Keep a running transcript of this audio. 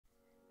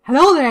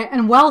Hello there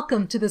and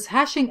welcome to this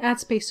hashing ad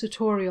space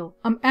tutorial.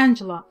 I'm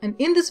Angela, and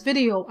in this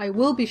video I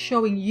will be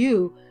showing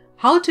you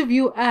how to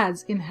view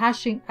ads in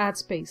hashing ad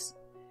space.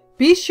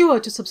 Be sure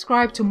to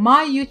subscribe to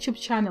my YouTube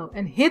channel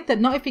and hit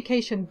that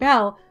notification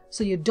bell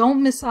so you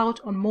don't miss out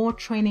on more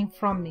training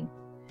from me.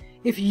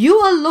 If you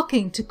are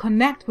looking to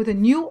connect with a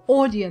new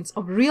audience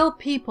of real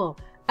people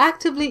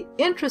actively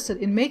interested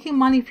in making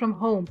money from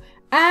home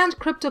and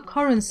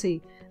cryptocurrency,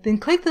 then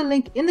click the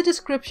link in the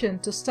description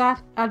to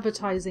start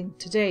advertising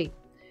today.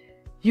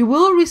 You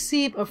will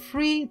receive a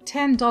free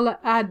 $10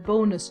 ad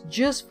bonus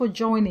just for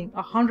joining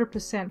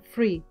 100%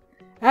 free.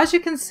 As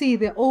you can see,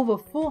 there are over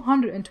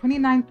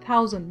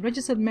 429,000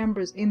 registered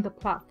members in the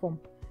platform.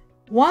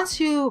 Once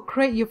you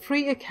create your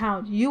free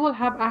account, you will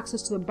have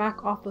access to the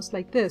back office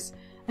like this.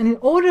 And in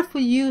order for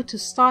you to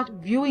start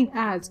viewing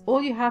ads,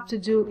 all you have to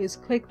do is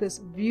click this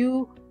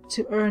View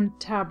to Earn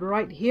tab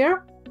right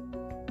here.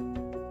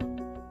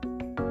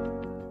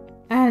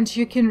 And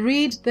you can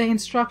read the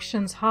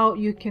instructions how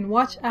you can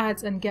watch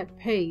ads and get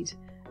paid.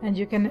 And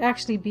you can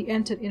actually be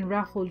entered in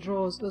raffle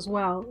draws as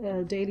well,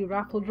 daily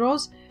raffle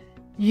draws.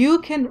 You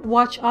can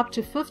watch up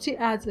to 50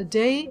 ads a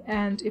day,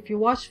 and if you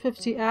watch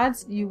 50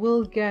 ads, you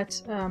will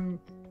get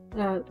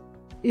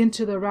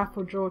into the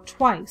raffle draw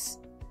twice.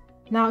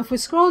 Now, if we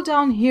scroll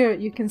down here,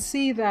 you can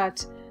see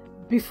that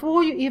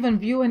before you even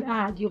view an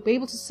ad, you'll be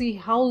able to see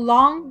how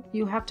long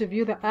you have to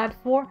view the ad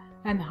for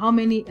and how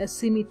many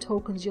ASIMI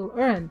tokens you'll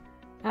earn.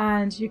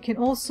 And you can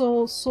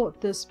also sort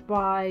this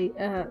by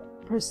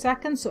per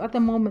second. So at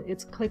the moment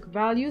it's click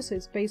value, so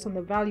it's based on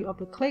the value of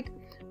the click,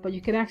 but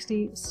you can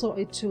actually sort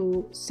it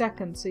to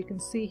seconds. So you can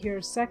see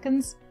here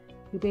seconds.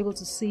 You'll be able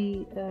to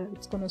see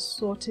it's going to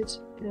sort it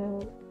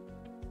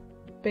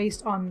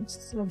based on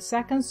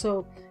seconds.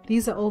 So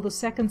these are all the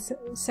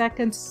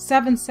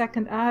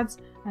 7-second ads,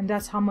 and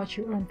that's how much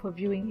you earn for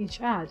viewing each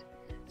ad.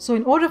 So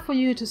in order for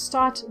you to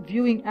start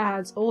viewing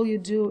ads, all you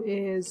do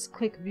is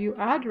click view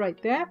ad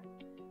right there.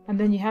 And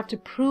then you have to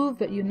prove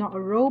that you're not a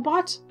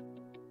robot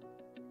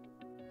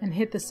and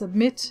hit the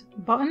submit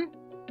button.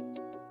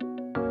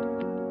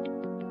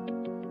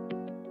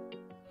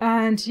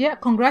 And yeah,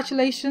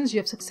 congratulations, you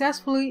have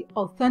successfully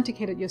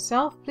authenticated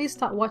yourself. Please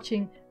start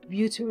watching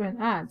View to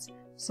Earn ads.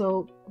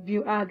 So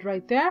view ad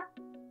right there.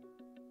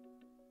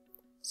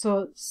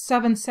 So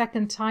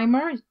 7-second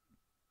timer on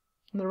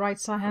the right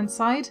hand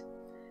side.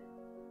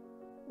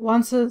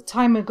 Once the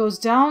timer goes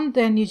down,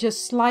 then you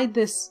just slide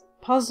this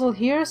puzzle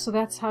here, so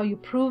that's how you're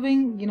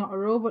proving you're not a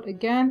robot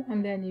again,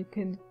 and then you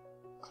can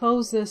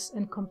close this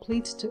and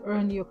complete to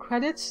earn your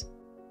credits.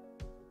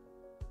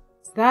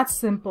 It's that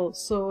simple.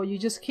 So you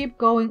just keep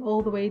going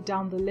all the way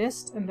down the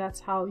list, and that's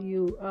how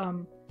you're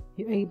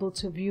able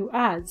to view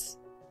ads.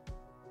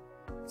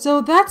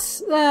 So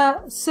that's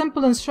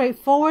simple and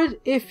straightforward.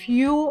 If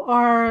you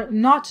are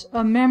not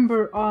a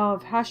member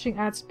of Hashing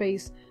Ad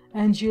Space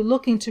and you're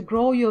looking to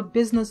grow your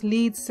business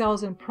leads,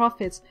 sales, and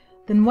profits,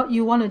 then what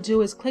you want to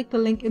do is click the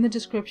link in the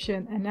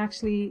description and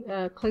actually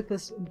click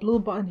this blue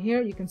button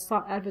here. You can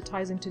start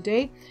advertising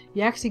today.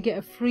 You actually get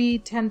a free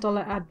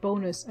 $10 ad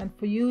bonus, and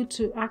for you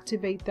to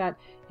activate that,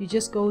 you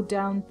just go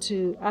down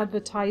to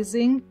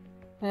advertising,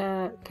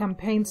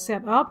 campaign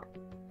setup,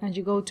 and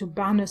you go to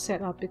banner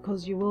setup,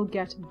 because you will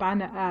get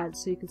banner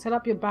ads. So you can set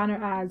up your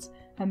banner ads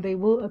and they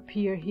will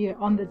appear here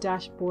on the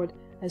dashboard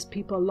as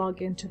people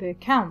log into their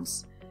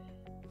accounts.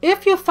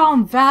 If you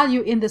found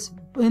value in this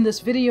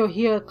video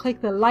here,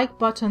 click the like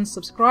button,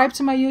 subscribe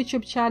to my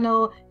YouTube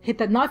channel, hit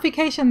that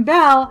notification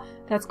bell.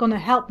 That's going to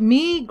help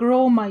me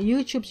grow my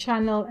YouTube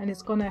channel, and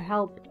it's going to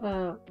help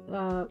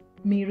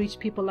me reach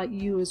people like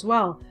you as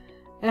well.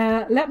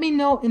 Let me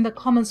know in the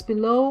comments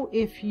below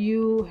if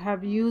you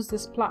have used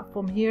this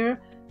platform here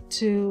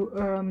to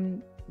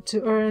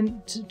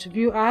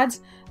view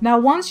ads. Now,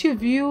 once you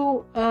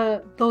view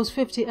those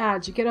 50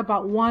 ads, you get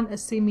about 1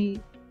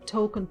 ASIMI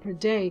token per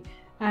day.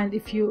 And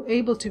if you're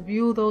able to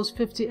view those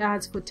 50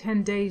 ads for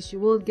 10 days, you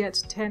will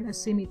get 10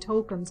 ASIMI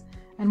tokens.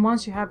 And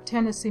once you have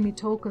 10 ASIMI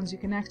tokens, you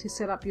can actually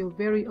set up your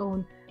very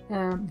own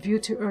View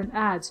to Earn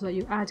ad, so that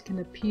your ad can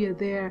appear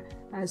there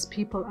as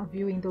people are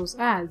viewing those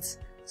ads.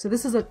 So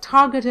this is a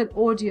targeted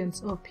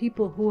audience of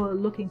people who are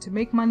looking to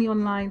make money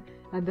online,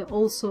 and they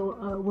also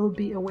will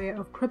be aware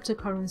of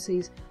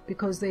cryptocurrencies,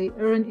 because they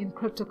earn in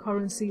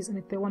cryptocurrencies, and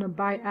if they want to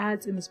buy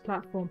ads in this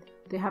platform,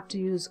 they have to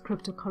use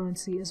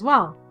cryptocurrency as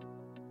well.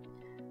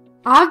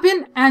 I've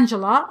been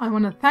Angela. I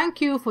want to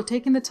thank you for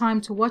taking the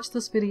time to watch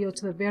this video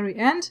to the very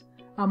end.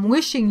 I'm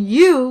wishing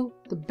you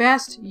the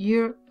best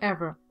year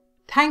ever.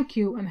 Thank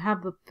you and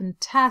have a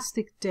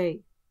fantastic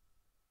day.